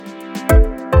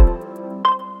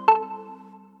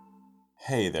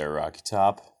Hey there, Rocky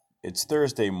Top. It's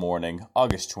Thursday morning,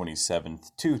 August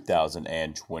 27th,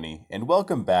 2020, and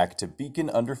welcome back to Beacon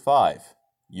Under 5,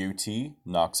 UT,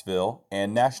 Knoxville,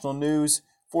 and national news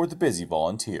for the busy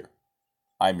volunteer.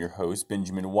 I'm your host,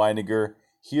 Benjamin Weiniger,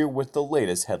 here with the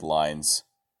latest headlines.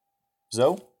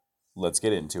 So, let's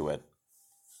get into it.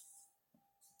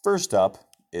 First up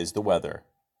is the weather.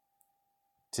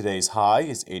 Today's high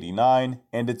is 89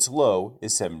 and its low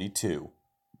is 72.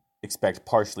 Expect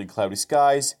partially cloudy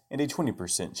skies and a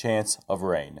 20% chance of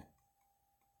rain.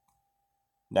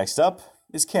 Next up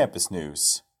is campus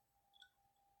news.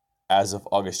 As of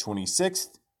August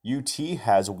 26th, UT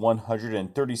has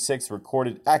 136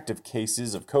 recorded active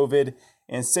cases of COVID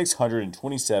and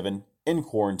 627 in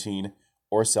quarantine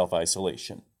or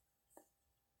self-isolation.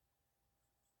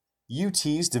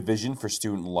 UT's Division for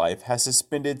Student Life has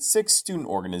suspended 6 student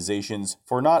organizations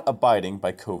for not abiding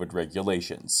by COVID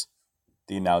regulations.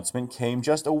 The announcement came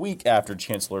just a week after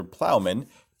Chancellor Plowman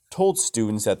told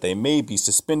students that they may be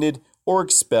suspended or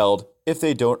expelled if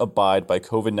they don't abide by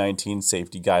COVID-19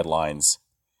 safety guidelines.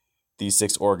 These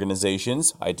 6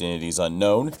 organizations, identities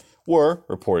unknown, were,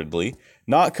 reportedly,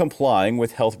 not complying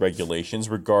with health regulations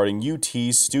regarding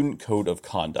UT's Student Code of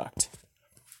Conduct.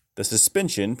 The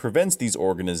suspension prevents these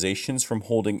organizations from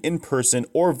holding in-person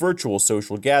or virtual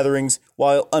social gatherings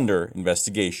while under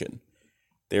investigation.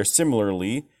 They are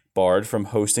similarly barred from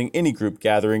hosting any group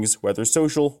gatherings, whether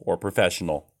social or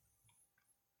professional.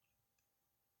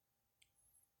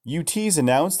 UT's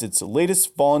announced its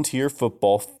latest volunteer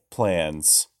football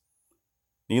plans.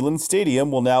 Neyland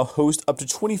Stadium will now host up to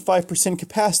 25%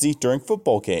 capacity during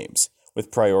football games,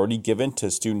 with priority given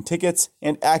to student tickets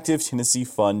and active Tennessee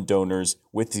Fund donors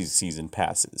with these season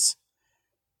passes.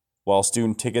 While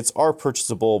student tickets are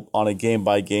purchasable on a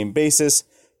game-by-game basis,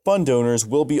 Fund donors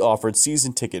will be offered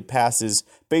season ticket passes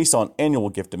based on annual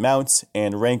gift amounts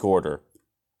and rank order.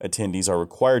 Attendees are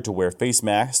required to wear face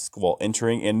masks while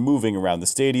entering and moving around the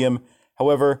stadium.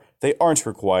 However, they aren't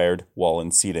required while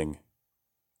in seating.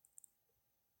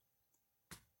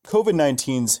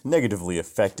 COVID-19's negatively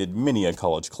affected many a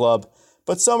college club,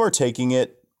 but some are taking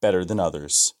it better than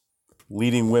others.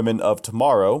 Leading Women of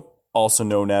Tomorrow, also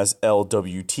known as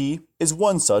LWT, is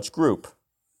one such group.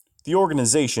 The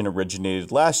organization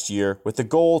originated last year with the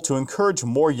goal to encourage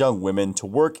more young women to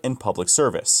work in public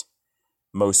service.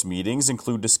 Most meetings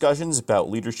include discussions about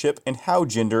leadership and how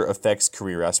gender affects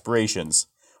career aspirations,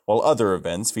 while other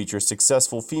events feature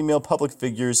successful female public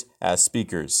figures as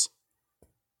speakers.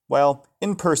 While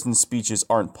in-person speeches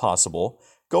aren't possible,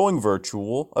 going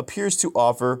virtual appears to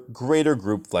offer greater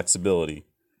group flexibility.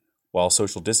 While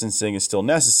social distancing is still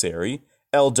necessary,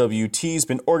 LWT's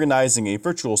been organizing a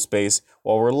virtual space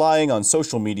while relying on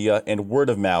social media and word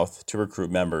of mouth to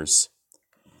recruit members.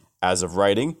 As of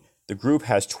writing, the group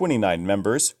has 29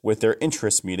 members, with their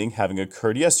interest meeting having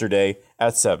occurred yesterday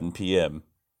at 7 p.m.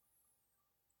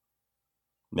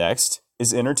 Next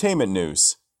is entertainment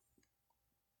news.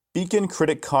 Beacon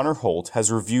critic Connor Holt has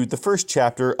reviewed the first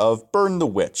chapter of Burn the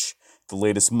Witch, the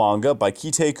latest manga by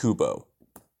Kite Kubo.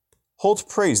 Holt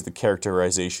praised the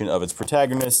characterization of its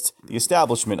protagonists, the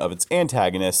establishment of its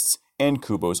antagonists, and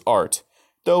Kubo's art,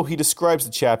 though he describes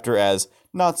the chapter as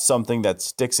not something that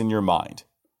sticks in your mind.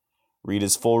 Read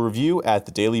his full review at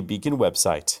the Daily Beacon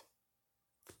website.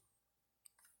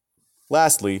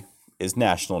 Lastly is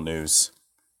national news.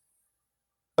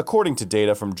 According to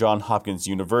data from Johns Hopkins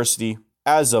University,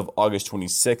 as of August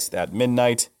 26th at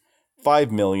midnight,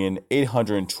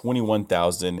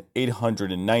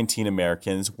 5,821,819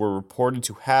 Americans were reported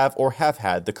to have or have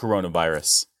had the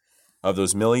coronavirus. Of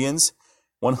those millions,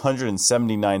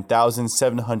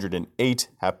 179,708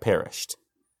 have perished.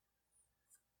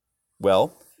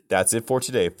 Well, that's it for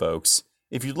today, folks.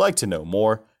 If you'd like to know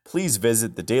more, please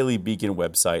visit the Daily Beacon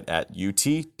website at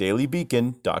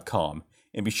utdailybeacon.com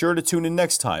and be sure to tune in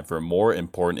next time for more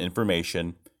important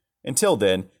information. Until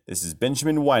then, this is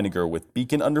Benjamin Weiniger with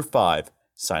Beacon Under 5,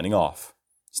 signing off.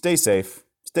 Stay safe,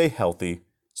 stay healthy,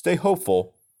 stay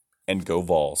hopeful, and go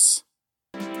Vols.